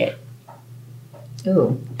appreciate?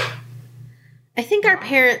 Ooh. I think our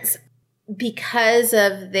parents, because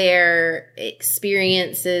of their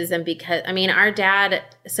experiences and because, I mean, our dad,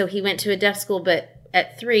 so he went to a deaf school, but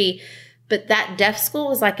at 3, but that deaf school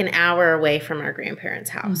was like an hour away from our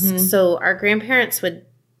grandparents' house. Mm-hmm. So our grandparents would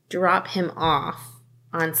drop him off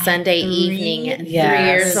on Sunday evening at 3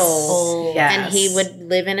 years old. Yes. And he would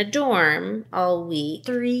live in a dorm all week.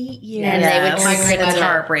 3 years. And they would My come grandmother, to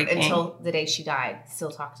heartbreaking. Until the day she died,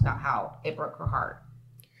 still talked about how it broke her heart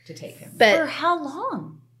to take him. For But how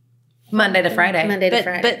long? Monday to Friday. Monday to But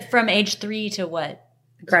Friday. but from age 3 to what?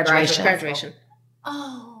 Graduation. Graduation.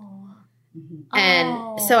 Oh.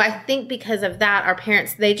 And so I think because of that, our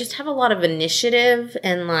parents, they just have a lot of initiative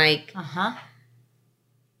and like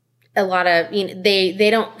a lot of, you know, they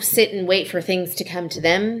don't sit and wait for things to come to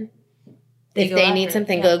them. If go they after need it,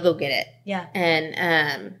 something, yeah. go get it. Yeah.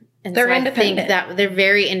 And They're so independent. I think that they're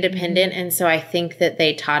very independent. And so I think that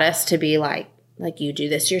they taught us to be like you do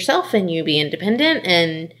this yourself and you be independent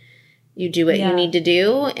and you do what you need to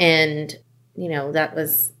do. And, you know, that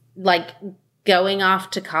was like going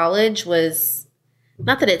off to college was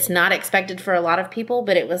not that it's not expected for a lot of people,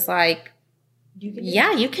 but it was like,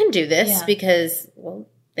 you can do this because, well,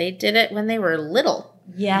 they did it when they were little.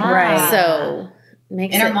 Yeah. Right. So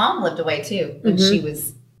makes And it her mom lived away too when she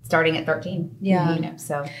was starting at 13. Yeah. You know,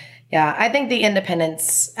 so Yeah, I think the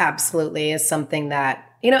independence absolutely is something that,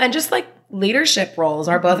 you know, and just like leadership roles.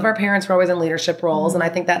 Both of our parents were always in leadership roles. And I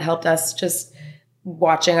think that helped us just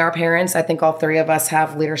watching our parents. I think all 3 of us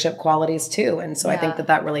have leadership qualities too. And so I think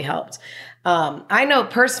that really helped. I know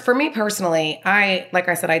for me personally, like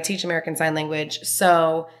I said, I teach American Sign Language.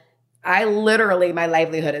 So I literally, my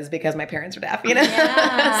livelihood is because my parents are deaf, you know?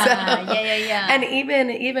 Yeah. And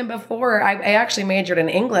even before, I actually majored in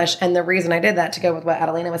English. And the reason I did that, to go with what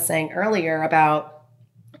Adelina was saying earlier about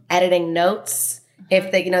editing notes, if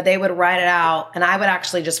they, you know, they would write it out and I would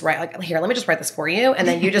actually just write like, here, let me just write this for you. And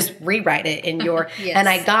then you just rewrite it in your, and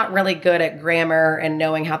I got really good at grammar and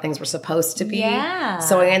knowing how things were supposed to be. Yeah.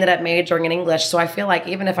 So I ended up majoring in English. So I feel like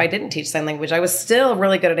even if I didn't teach sign language, I was still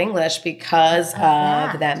really good at English because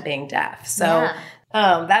of them being deaf. So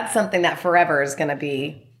that's something that forever is going to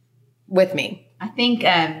be with me. I think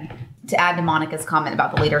to add to Monica's comment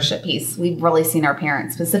about the leadership piece, we've really seen our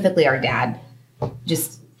parents, specifically our dad,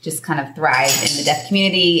 just kind of thrive in the deaf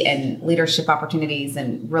community and leadership opportunities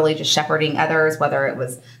and really just shepherding others, whether it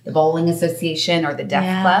was the bowling association or the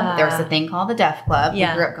deaf club. There's a thing called the deaf club.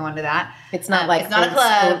 Yeah. We grew up going to that. It's not like it's not a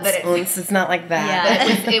club, but it's not like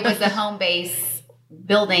that. but it was a home base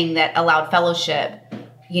building that allowed fellowship,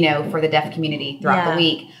 you know, for the deaf community throughout the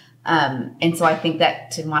week. And so I think that,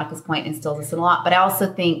 to Monica's point, instills us in a lot. But I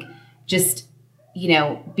also think just, you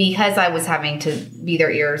know, because I was having to be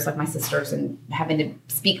their ears like my sisters and having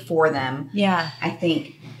to speak for them. Yeah. I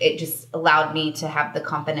think it just allowed me to have the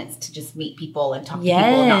confidence to just meet people and talk to people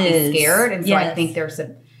and not be scared. And so I think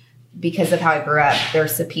because of how I grew up,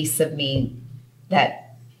 there's a piece of me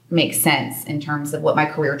that makes sense in terms of what my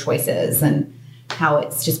career choice is and how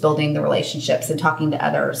it's just building the relationships and talking to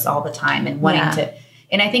others all the time and wanting to.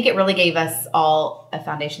 And I think it really gave us all a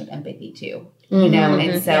foundation of empathy too, you know?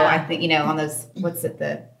 And so I think, you know, on those,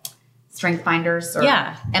 the Strength Finders or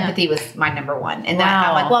empathy was my number one. And that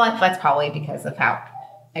I'm like, well, that's probably because of how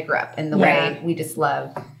I grew up and the way we just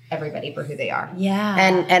love everybody for who they are. Yeah.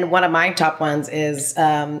 And one of my top ones is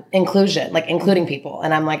inclusion, like including people.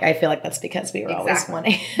 And I'm like, I feel like that's because we were always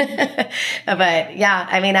wanting. But yeah,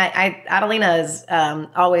 I mean, Adelina has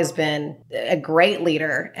always been a great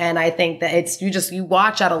leader. And I think that you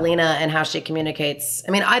watch Adelina and how she communicates.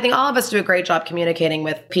 I mean, I think all of us do a great job communicating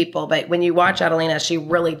with people, but when you watch Adelina, she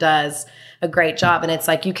really does a great job. And it's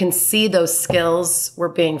like, you can see those skills were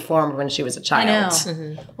being formed when she was a child. I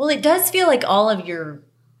know. Well, it does feel like all of your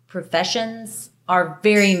professions are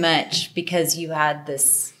very much because you had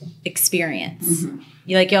this experience.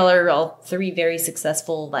 Y'all are all 3 very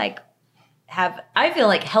successful, I feel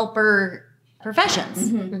like helper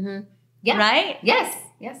professions. Yeah. Right? Yes.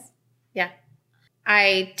 Yeah.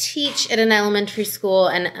 I teach at an elementary school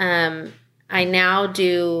and I now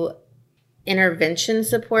do intervention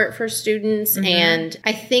support for students. And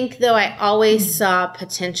I think, though, I always saw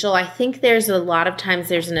potential. I think there's a lot of times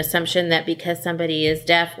there's an assumption that because somebody is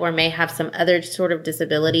deaf or may have some other sort of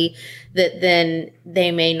disability, that then they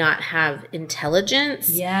may not have intelligence.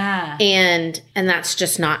 Yeah. And that's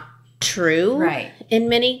just not true in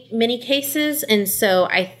many cases. And so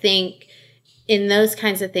I think in those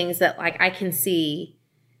kinds of things that I can see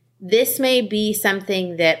this may be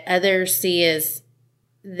something that others see as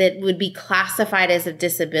that would be classified as a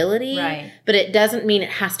disability, but it doesn't mean it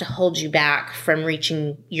has to hold you back from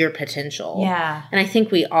reaching your potential. Yeah. And I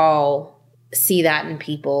think we all see that in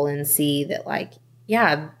people and see that, like,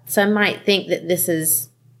 yeah, some might think that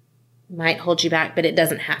might hold you back, but it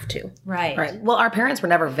doesn't have to. Right. Right. Well, our parents were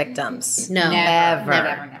never victims. No.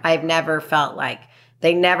 Never. I've never felt like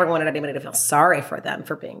they never wanted anybody to feel sorry for them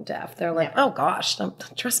for being deaf. They're like, oh gosh,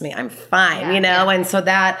 trust me, I'm fine, And so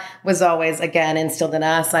that was always, again, instilled in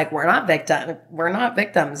us, like, we're not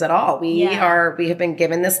victims at all. We have been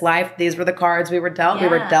given this life. These were the cards we were dealt.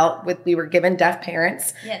 Yeah. We were given deaf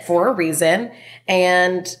parents for a reason.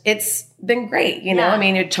 And it's been great. I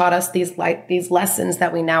mean, it taught us these lessons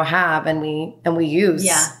that we now have and we use.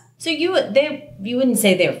 Yeah. So you wouldn't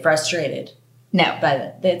say they were frustrated. No.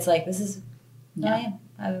 But it's like, this is, no.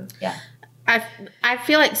 I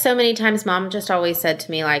feel like so many times Mom just always said to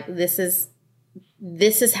me, like, this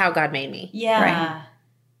is how God made me. Yeah. Right?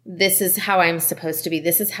 This is how I'm supposed to be.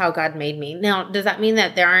 This is how God made me. Now, does that mean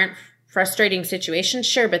that there aren't frustrating situations?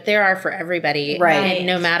 Sure, but there are for everybody. Right.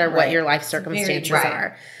 No matter what your life circumstances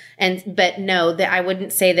are. But no, that I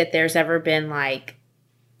wouldn't say that there's ever been like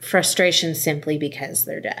frustration simply because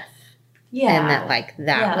they're deaf. Yeah. And that like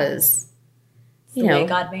that was the way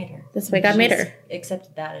God made her. That's the way God made her.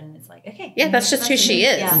 Accepted that, and it's like, okay. Yeah, that's just who she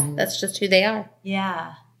is. Yeah. That's just who they are.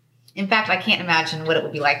 Yeah. In fact, I can't imagine what it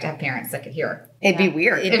would be like to have parents that could hear. It'd be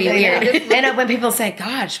weird. It'd be weird. And when people say,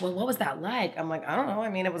 gosh, well, what was that like? I'm like, I don't know. I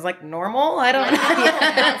mean, it was like normal. I don't know.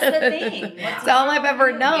 That's the thing. It's all I've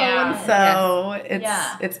ever known. Yeah. So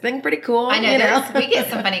it's been pretty cool. I know. We get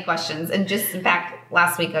some funny questions. And just, in fact,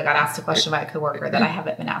 last week I got asked a question by a coworker that I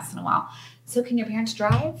haven't been asked in a while. So can your parents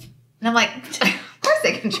drive? And I'm like, of course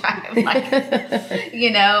they can drive. Like,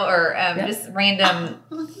 or just random,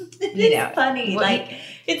 It's funny. Like,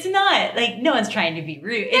 it's not like no one's trying to be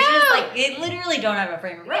rude. It's just like it literally don't have a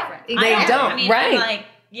frame of reference. They don't. Right. I'm like,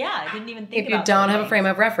 I didn't even think about it. If you don't have a frame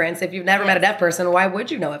of reference, if you've never met a deaf person, why would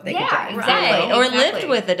you know if they can drive? Right. Or lived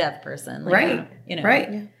with a deaf person. Like, right.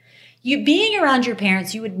 Right. Yeah. You being around your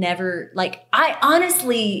parents, you would never, like, I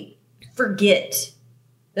honestly forget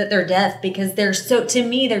that they're deaf because they're so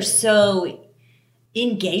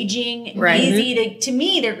engaging, easy to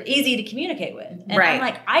me, they're easy to communicate with. And I'm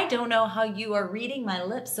like, I don't know how you are reading my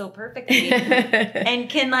lips so perfectly and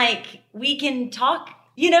we can talk,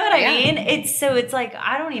 you know what I mean? It's like,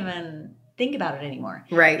 I don't even think about it anymore.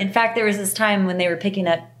 Right. In fact, there was this time when they were picking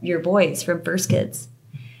up your boys from First Kids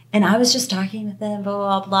and I was just talking with them,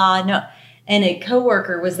 blah, blah, blah. No. And a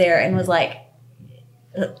coworker was there and was like,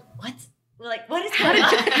 what is going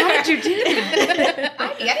on? How did you do that?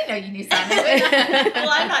 I didn't know you knew something. Well,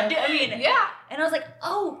 I'm not. And I was like,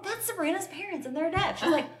 oh, that's Sabrina's parents, and they're deaf. She's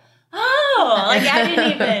like, oh, like I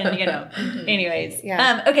didn't even, Anyways,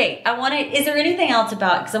 okay. I want to. Is there anything else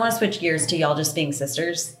about? Because I want to switch gears to y'all just being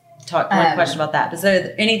sisters. Talk one question about that. Is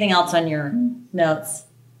there anything else on your notes?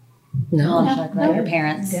 No. Talk about your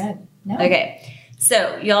parents. Good. No. Okay.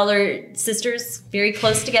 So y'all are sisters, very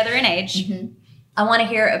close together in age. Mm-hmm. I want to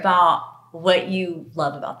hear about what you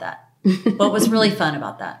love about that. What was really fun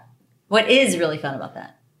about that? What is really fun about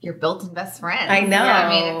that? Your built-in best friend. I know. Yeah, I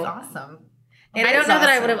mean, it's awesome. I don't know that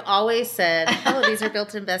I would have always said, oh, these are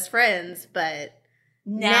built-in best friends, but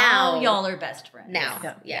now y'all are best friends.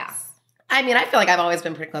 Now, yes. I mean, I feel like I've always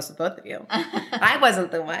been pretty close with both of you. I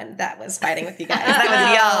wasn't the one that was fighting with you guys.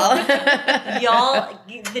 That was y'all. Y'all,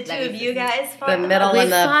 the two of you guys fought. The middle and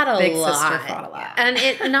the big sister fought a lot.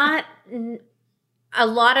 And a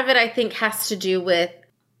lot of it, I think, has to do with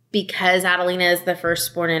because Adelina is the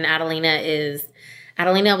firstborn and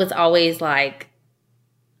Adelina was always like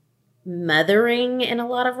mothering in a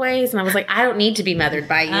lot of ways. And I was like, I don't need to be mothered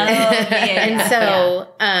by you. And so,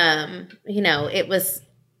 it was,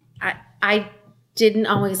 I didn't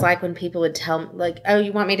always like when people would tell me like, oh,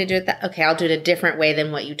 you want me to do it that? Okay, I'll do it a different way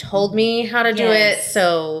than what you told me how to do it.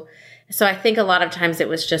 So I think a lot of times it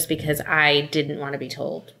was just because I didn't want to be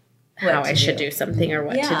told how I should do something or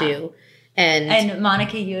what to do. And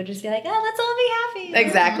Monica, you would just be like, oh, let's all be happy.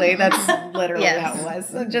 Exactly. That's literally how it was.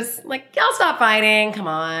 So just like, y'all stop fighting. Come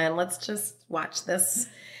on. Let's just watch this,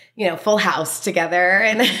 Full House together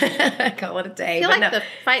and call it a day. I feel like the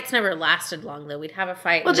fights never lasted long, though. We'd have a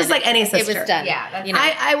fight. Well, just like any sister. It was done. Yeah.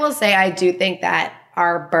 I will say I do think that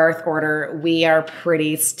our birth order, we are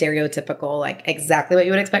pretty stereotypical, like exactly what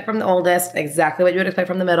you would expect from the oldest, exactly what you would expect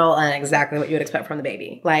from the middle, and exactly what you would expect from the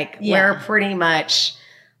baby. Like we're pretty much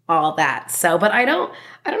all that. So, but I don't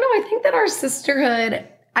know. I think that our sisterhood,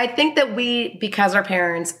 I think that because our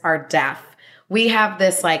parents are deaf, we have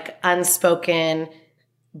this like unspoken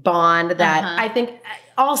bond that I think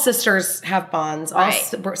all sisters have bonds, all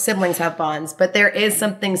siblings have bonds, but there is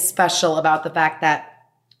something special about the fact that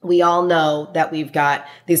we all know that we've got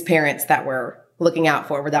these parents that we're looking out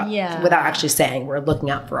for without actually saying we're looking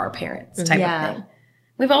out for our parents type of thing.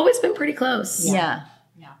 We've always been pretty close. Yeah.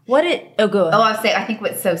 Go ahead. I'll say, I think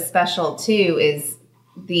what's so special too is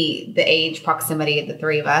the age proximity of the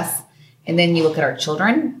three of us. And then you look at our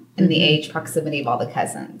children and the age proximity of all the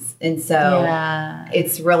cousins. And so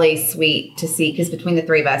it's really sweet to see, because between the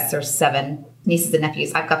three of us, there's 7 nieces and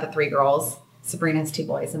nephews. I've got the 3 girls. Sabrina has 2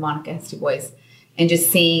 boys and Monica has 2 boys. And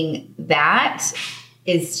just seeing that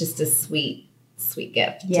is just a sweet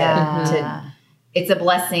gift. It's a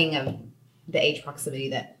blessing of the age proximity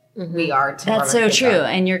that we are to That's so true.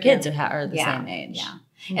 And your kids are the same age. Yeah.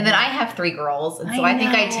 And then I have 3 girls. And so I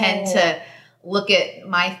think I tend to look at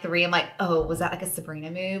my 3. I'm like, oh, was that like a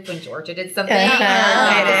Sabrina move when Georgia did something? Or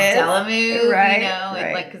a Stella move? Right. You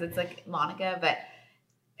know, because it's like Monica, but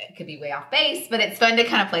it could be way off base, but it's fun to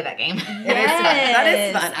kind of play that game. That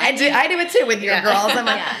is fun. I do it too with your girls. I'm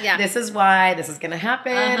like, this is why this is going to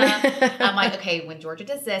happen. I'm like, okay, when Georgia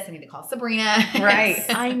does this, I need to call Sabrina. Right.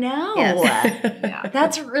 I know. Yeah.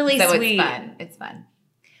 That's really sweet. It's fun. It's fun.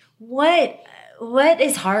 What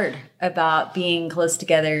is hard about being close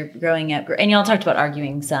together growing up? And y'all talked about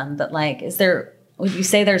arguing some, but like, would you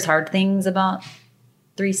say there's hard things about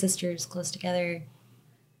 3 sisters close together?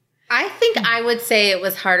 I think I would say it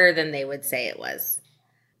was harder than they would say it was.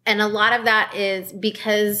 And a lot of that is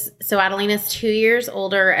because, Adelina's 2 years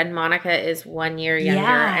older and Monica is 1 year younger.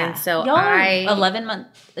 Yeah. And so y'all 11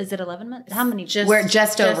 months. Is it 11 months? How many? We're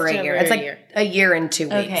just over a year. It's like a year and 2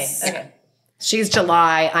 weeks. Okay. She's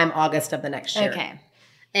July. I'm August of the next year. Okay.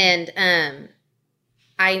 And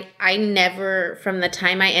I never, from the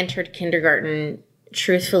time I entered kindergarten,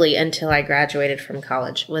 truthfully, until I graduated from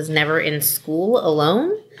college, was never in school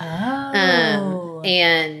alone. Oh.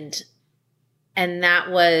 And that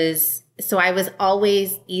was, so I was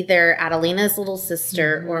always either Adelina's little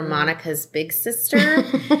sister or Monica's big sister.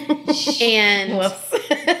 And Whoops.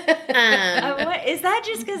 What is that?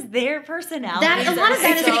 Just because their personalities? A lot of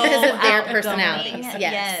that is because of their outgoing. personalities.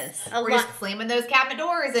 Yes. We're just slamming those cabinet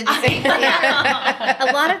doors and just saying,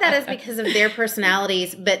 a lot of that is because of their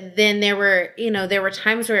personalities. But then there were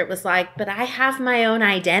times where it was like, but I have my own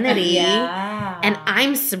identity and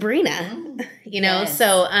I'm Sabrina,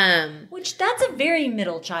 so, which that's a very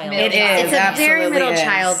middle child. It is. It's a very middle is.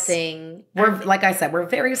 child thing. We're, like I said, we're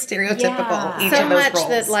very stereotypical. Each so of those much roles.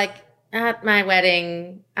 that like at my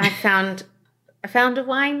wedding, I found a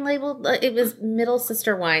wine labeled. It was Middle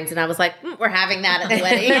Sister Wines, and I was like, we're having that at the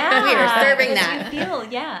wedding. We are serving that. You feel,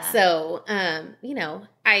 So,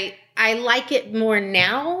 I like it more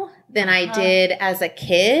now than I did as a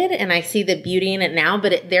kid, and I see the beauty in it now.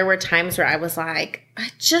 But there were times where I was like, I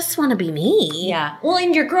just want to be me. Yeah. Well,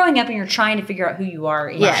 and you're growing up and you're trying to figure out who you are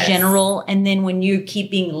in general, and then when you keep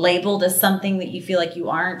being labeled as something that you feel like you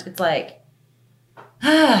aren't, it's like,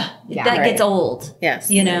 gets old. Yes.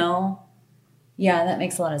 Yeah, that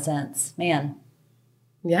makes a lot of sense. Man.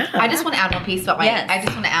 Yeah. I just want to add one piece about I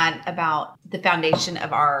just want to add about the foundation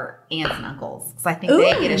of our aunts and uncles, because I think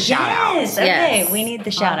they get a shout out. Okay, we need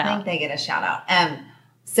the shout out. I think they get a shout out.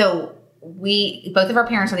 So both of our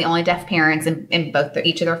parents are the only deaf parents in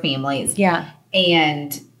each of their families. Yeah.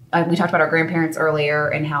 And we talked about our grandparents earlier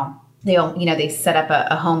and how they set up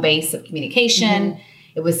a home base of communication. Mm-hmm.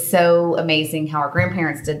 It was so amazing how our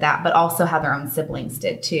grandparents did that, but also how their own siblings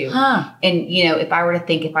did too. Huh. And, if I were to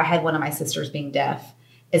think, if I had one of my sisters being deaf,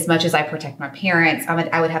 as much as I protect my parents,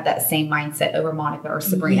 I would have that same mindset over Monica or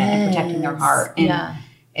Sabrina and protecting their heart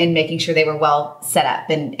and making sure they were well set up.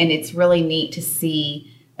 And it's really neat to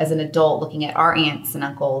see as an adult looking at our aunts and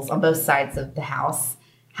uncles on both sides of the house,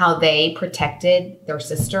 how they protected their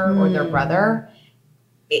sister or their brother.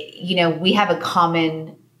 We have a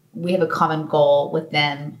common goal with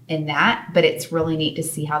them in that, but it's really neat to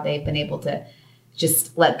see how they've been able to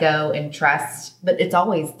just let go and trust. But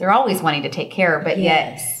they're always wanting to take care, but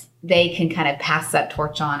yet they can kind of pass that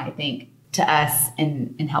torch on, I think, to us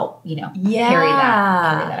and help, carry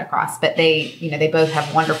that across. But they both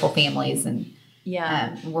have wonderful families and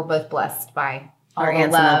we're both blessed by our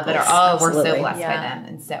aunts love and we're so blessed by them.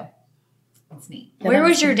 And so it's neat. Where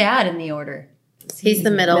was your dad in the order? He's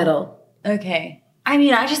the middle. Okay. I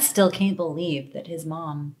mean, I just still can't believe that his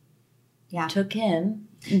mom took him.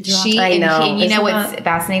 I know. And what's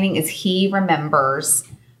fascinating is he remembers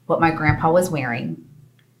what my grandpa was wearing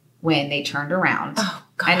when they turned around. Oh,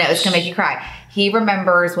 gosh. I know, it's going to make you cry. He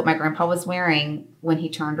remembers what my grandpa was wearing when he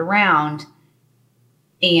turned around,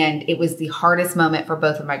 and it was the hardest moment for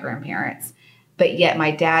both of my grandparents. But yet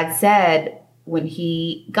my dad said when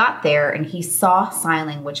he got there and he saw sign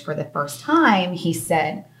language for the first time, he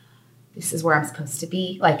said, this is where I'm supposed to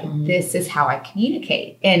be. Like, this is how I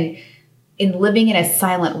communicate. And in living in a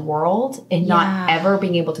silent world and not ever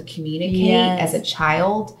being able to communicate as a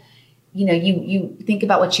child. You know, you think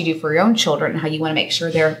about what you do for your own children and how you want to make sure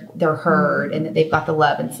they're heard and that they've got the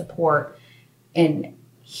love and support. And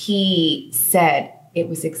he said it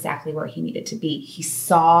was exactly where he needed to be. He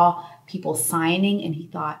saw people signing and he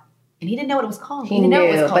thought, and he didn't know what it was called. He knew it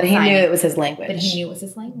was his language. But he knew it was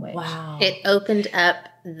his language. Wow. It opened up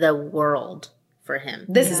the world for him.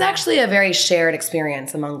 This is actually a very shared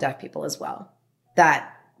experience among deaf people as well.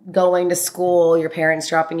 That going to school, your parents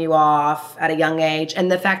dropping you off at a young age,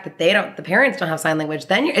 and the fact that the parents don't have sign language,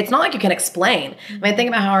 then it's not like you can explain. I mean, think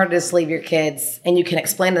about how hard it is to leave your kids and you can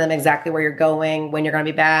explain to them exactly where you're going, when you're going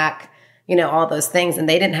to be back, you know, all those things. And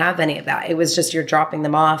they didn't have any of that. It was just you're dropping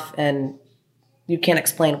them off and you can't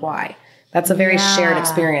explain why. That's a very shared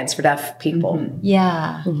experience for deaf people. Mm-hmm.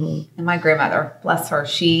 Yeah. Mm-hmm. And my grandmother, bless her,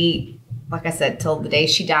 she, like I said, till the day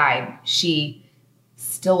she died, she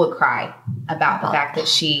still would cry about the fact that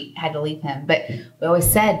she had to leave him. But we always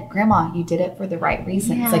said, Grandma, you did it for the right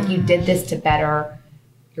reasons. Like, you did this to better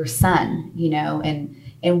your son, you know,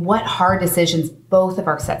 and what hard decisions both of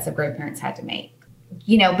our sets of grandparents had to make.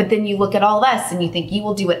 You know, but then you look at all of us and you think you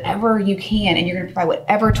will do whatever you can and you're going to provide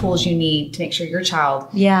whatever tools you need to make sure your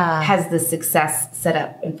child has the success set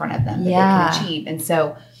up in front of them that they can achieve. And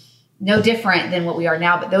so no different than what we are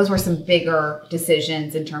now, but those were some bigger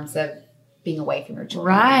decisions in terms of being away from your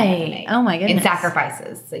children. Right. Oh my goodness. And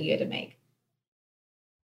sacrifices that you had to make.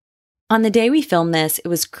 On the day we filmed this, it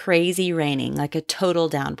was crazy raining, like a total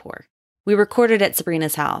downpour. We recorded at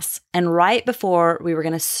Sabrina's house, and right before we were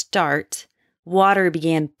going to start, water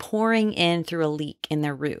began pouring in through a leak in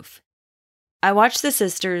their roof. I watched the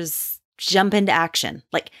sisters jump into action,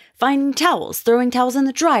 like finding towels, throwing towels in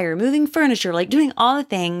the dryer, moving furniture, like doing all the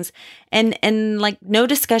things. And like no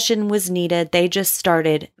discussion was needed. They just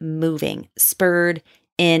started moving, spurred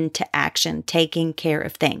into action, taking care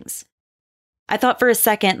of things. I thought for a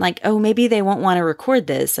second, like, oh, maybe they won't want to record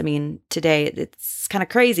this. I mean, today it's kind of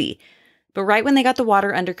crazy. But right when they got the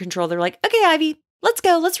water under control, they're like, okay, Ivy, let's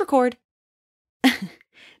go, let's record.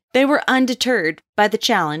 They were undeterred by the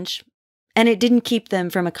challenge, and it didn't keep them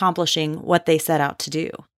from accomplishing what they set out to do.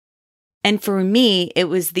 And for me, it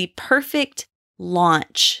was the perfect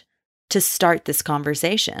launch to start this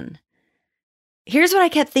conversation. Here's what I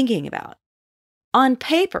kept thinking about. On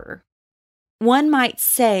paper, one might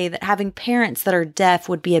say that having parents that are deaf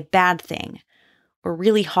would be a bad thing, or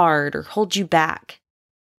really hard, or hold you back.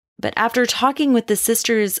 But after talking with the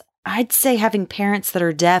sisters, I'd say having parents that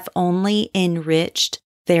are deaf only enriched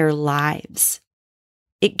their lives.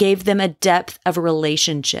 It gave them a depth of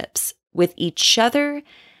relationships with each other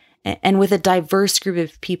and with a diverse group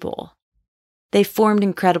of people. They formed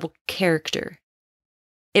incredible character.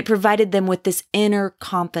 It provided them with this inner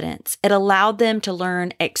confidence. It allowed them to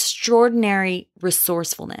learn extraordinary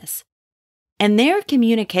resourcefulness. And their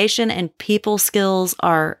communication and people skills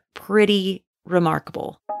are pretty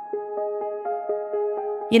remarkable.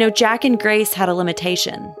 You know, Jack and Grace had a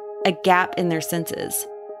limitation, a gap in their senses,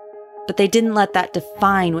 but they didn't let that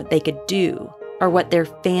define what they could do or what their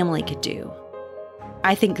family could do.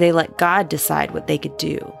 I think they let God decide what they could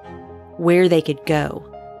do, where they could go,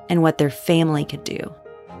 and what their family could do.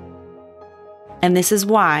 And this is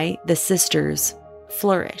why the sisters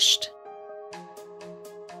flourished.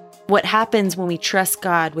 What happens when we trust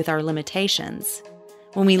God with our limitations?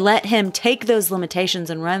 When we let Him take those limitations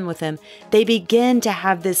and run with them, they begin to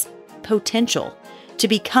have this potential to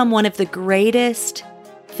become one of the greatest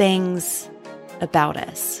things about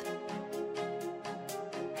us.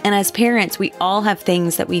 And as parents, we all have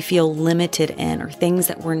things that we feel limited in or things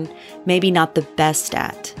that we're maybe not the best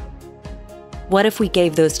at. What if we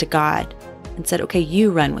gave those to God and said, okay,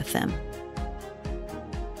 you run with them?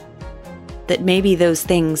 That maybe those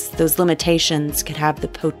things, those limitations could have the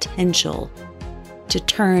potential to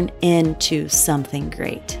turn into something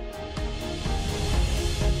great.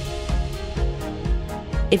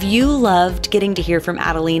 If you loved getting to hear from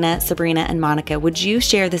Adelina, Sabrina, and Monica, would you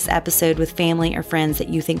share this episode with family or friends that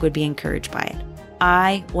you think would be encouraged by it?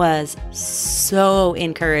 I was so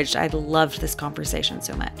encouraged. I loved this conversation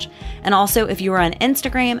so much. And also, if you are on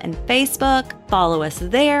Instagram and Facebook, follow us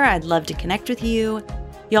there. I'd love to connect with you.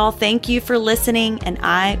 Y'all, thank you for listening, and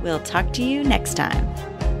I will talk to you next time.